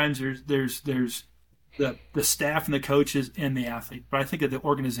 Oftentimes there's the staff and the coaches and the athlete, but I think of the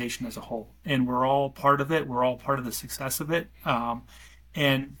organization as a whole, and we're all part of it. We're all part of the success of it,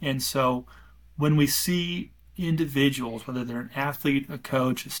 and so when we see individuals, whether they're an athlete, a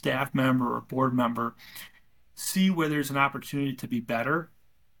coach, a staff member, or a board member, see where there's an opportunity to be better.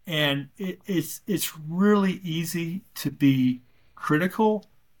 And it's really easy to be critical,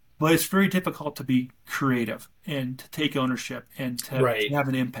 but it's very difficult to be creative and to take ownership and to have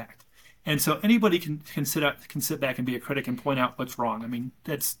an impact. And so anybody can sit back and be a critic and point out what's wrong. I mean,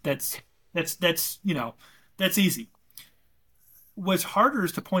 that's easy. What's harder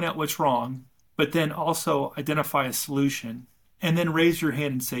is to point out what's wrong, but then also identify a solution, and then raise your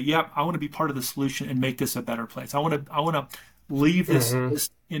hand and say, "Yep, I want to be part of the solution and make this a better place. I want to leave this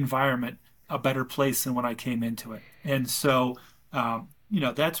environment a better place than when I came into it." And so,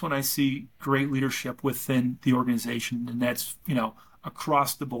 that's when I see great leadership within the organization, and that's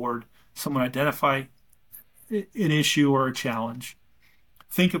across the board. Someone identify an issue or a challenge,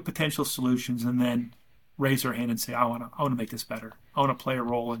 think of potential solutions, and then raise their hand and say, "I want to make this better. I want to play a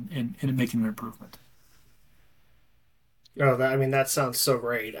role in making an improvement." Oh, that sounds so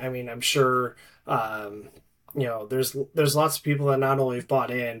great. I mean, I'm sure, there's lots of people that not only have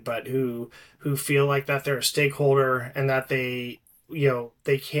bought in, but who feel like that they're a stakeholder and that they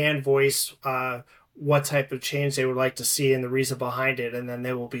can voice what type of change they would like to see and the reason behind it, and then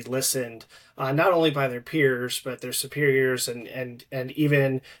they will be listened not only by their peers but their superiors and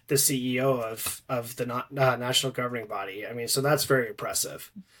even the CEO of the national governing body. I mean, so that's very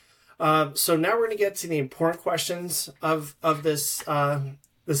impressive. So now we're going to get to the important questions of this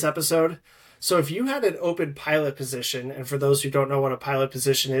this episode. So if you had an open pilot position, and for those who don't know what a pilot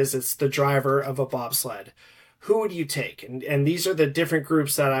position is, it's the driver of a bobsled. Who would you take? And these are the different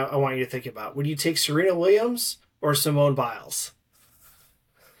groups that I want you to think about. Would you take Serena Williams or Simone Biles?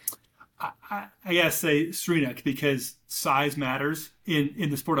 I gotta say Serena, because size matters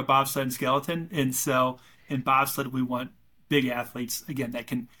in the sport of bobsled and skeleton. And so in bobsled, we want big athletes, again, that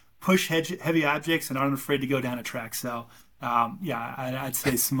can push heavy objects and aren't afraid to go down a track. So, I'd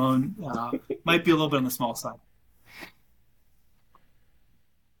say Simone might be a little bit on the small side.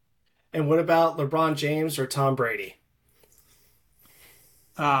 And what about LeBron James or Tom Brady?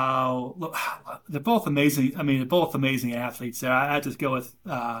 They're both amazing. I mean, they're both amazing athletes. So I'd just go with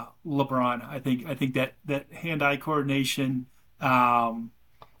LeBron. I think that hand-eye coordination,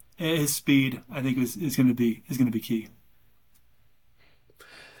 His speed, I think, is going to be key.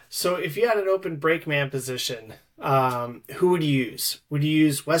 So if you had an open brakeman position, who would you use? Would you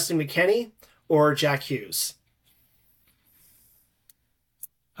use Weston McKennie or Jack Hughes?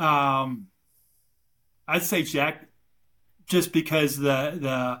 I'd say Jack, just because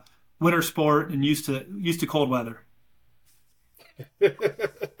the winter sport and used to cold weather.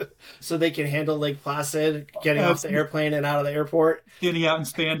 So they can handle Lake Placid, getting off the airplane and out of the airport. Getting out in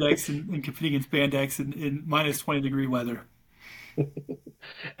spandex and competing in spandex in minus 20-degree weather.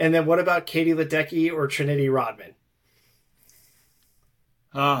 And then what about Katie Ledecky or Trinity Rodman?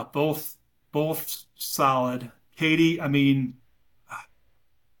 Both solid. Katie, I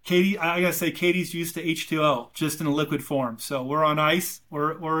gotta say, Katie's used to H2O, just in a liquid form. So we're on ice,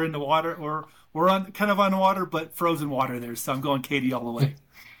 we're in the water, or we're on kind of on water, but frozen water there. So I'm going Katie all the way.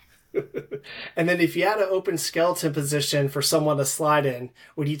 And then if you had an open skeleton position for someone to slide in,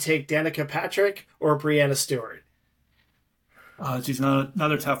 would you take Danica Patrick or Brianna Stewart? She's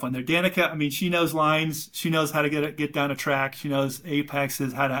another tough one there. Danica, she knows lines. She knows how to get down a track. She knows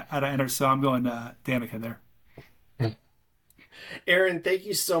apexes, how to enter. So I'm going Danica there. Aron, thank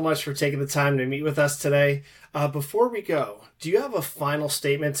you so much for taking the time to meet with us today. Before we go, do you have a final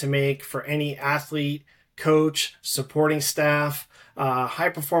statement to make for any athlete, coach, supporting staff, high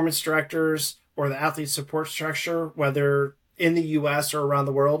performance directors, or the athlete support structure, whether in the U.S. or around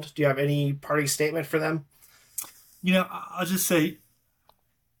the world? Do you have any parting statement for them? I'll just say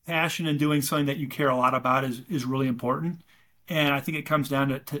passion and doing something that you care a lot about is really important. And I think it comes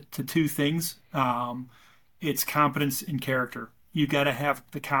down to two things. It's competence and character. You got to have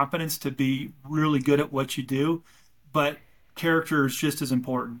the competence to be really good at what you do, but character is just as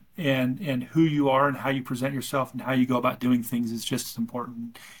important. And who you are and how you present yourself and how you go about doing things is just as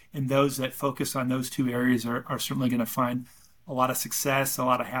important. And those that focus on those two areas are certainly going to find a lot of success, a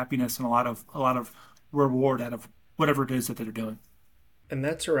lot of happiness, and a lot of reward out of whatever it is that they're doing. And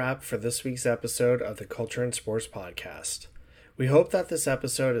that's a wrap for this week's episode of the Culture and Sports Podcast. We hope that this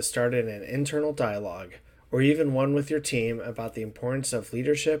episode has started an internal dialogue, or even one with your team, about the importance of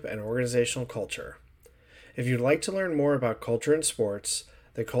leadership and organizational culture. If you'd like to learn more about culture and sports,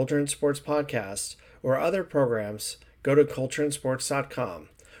 the Culture and Sports Podcast, or other programs, go to cultureandsports.com,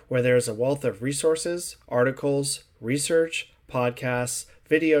 where there is a wealth of resources, articles, research, podcasts,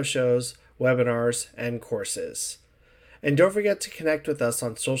 video shows, webinars, and courses. And don't forget to connect with us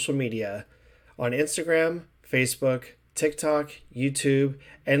on social media, on Instagram, Facebook, TikTok, YouTube,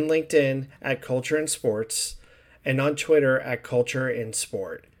 and LinkedIn at Culture and Sports, and on Twitter at Culture in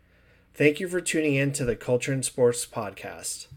Sport. Thank you for tuning in to the Culture and Sports Podcast.